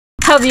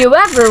Have you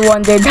ever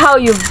wondered how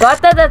you've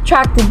got that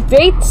attractive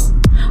traits?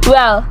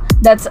 Well,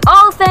 that's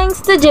all thanks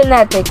to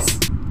genetics.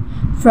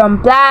 From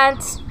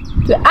plants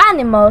to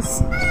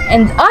animals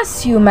and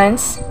us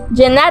humans,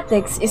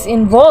 genetics is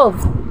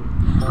involved.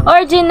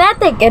 Our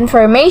genetic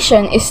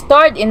information is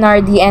stored in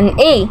our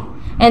DNA,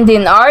 and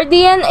in our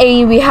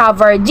DNA we have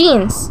our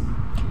genes.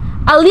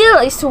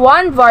 Allele is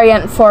one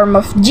variant form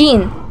of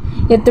gene.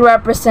 It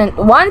represents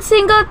one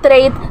single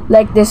trait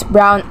like this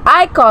brown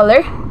eye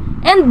color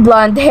and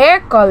blonde hair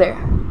color.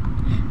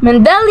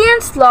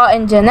 Mendelian's law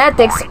in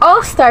genetics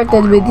all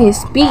started with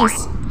his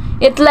piece.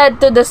 It led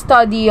to the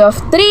study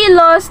of 3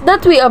 laws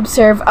that we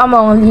observe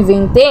among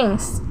living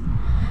things.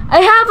 I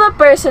have a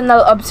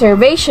personal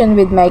observation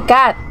with my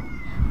cat.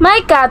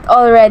 My cat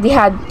already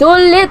had 2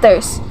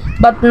 litters,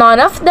 but none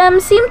of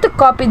them seemed to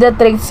copy the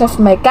traits of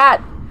my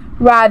cat,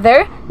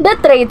 rather the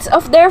traits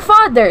of their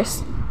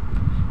fathers.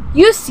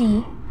 You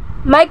see,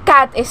 my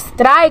cat is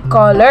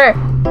tricolor,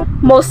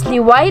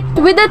 mostly white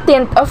with a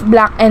tint of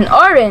black and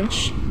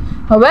orange.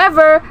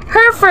 However,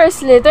 her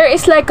first litter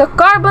is like a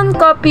carbon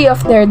copy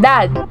of their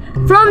dad.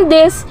 From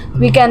this,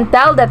 we can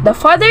tell that the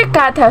father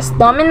cat has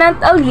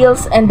dominant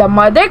alleles and the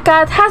mother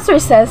cat has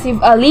recessive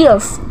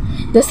alleles.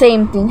 The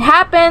same thing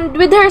happened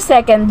with her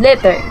second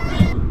litter.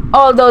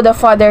 Although the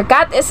father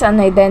cat is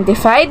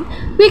unidentified,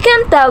 we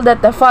can tell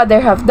that the father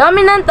have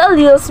dominant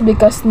alleles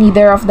because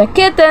neither of the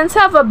kittens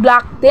have a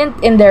black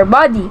tint in their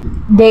body.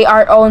 They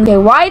are only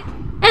white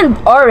and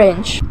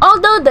orange.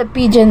 Although the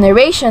P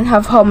generation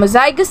have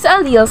homozygous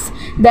alleles,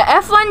 the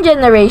F1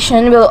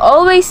 generation will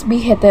always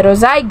be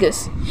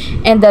heterozygous,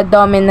 and the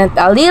dominant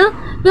allele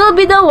will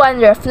be the one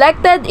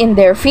reflected in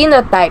their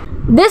phenotype.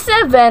 This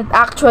event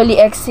actually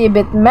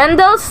exhibits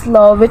Mendel's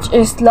law, which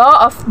is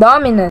law of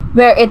dominance,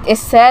 where it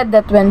is said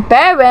that when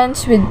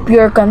parents with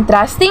pure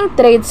contrasting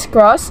traits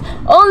cross,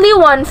 only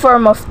one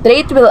form of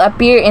trait will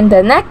appear in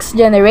the next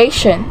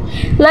generation,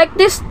 like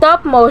this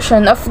stop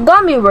motion of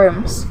gummy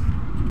worms.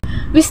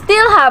 We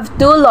still have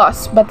 2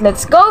 laws, but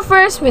let's go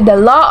first with the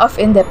law of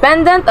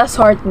independent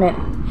assortment.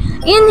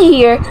 In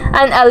here,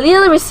 an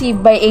allele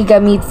received by a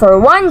gamete for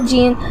one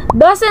gene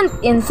doesn't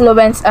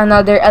influence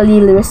another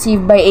allele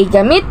received by a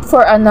gamete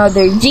for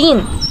another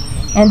gene.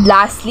 And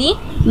lastly,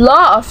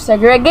 law of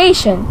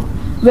segregation,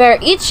 where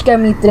each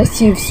gamete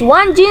receives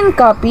one gene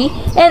copy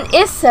and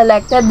is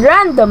selected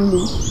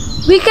randomly.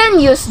 We can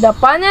use the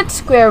Punnett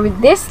square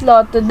with this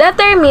law to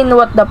determine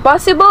what the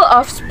possible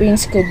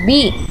offsprings could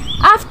be.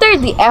 After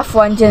the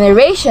F1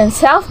 generation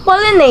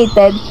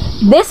self-pollinated,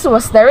 this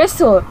was the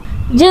result.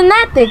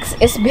 Genetics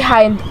is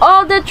behind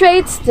all the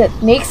traits that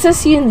makes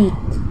us unique.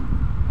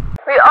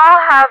 We all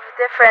have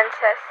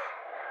differences,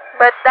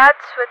 but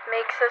that's what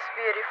makes us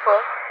beautiful.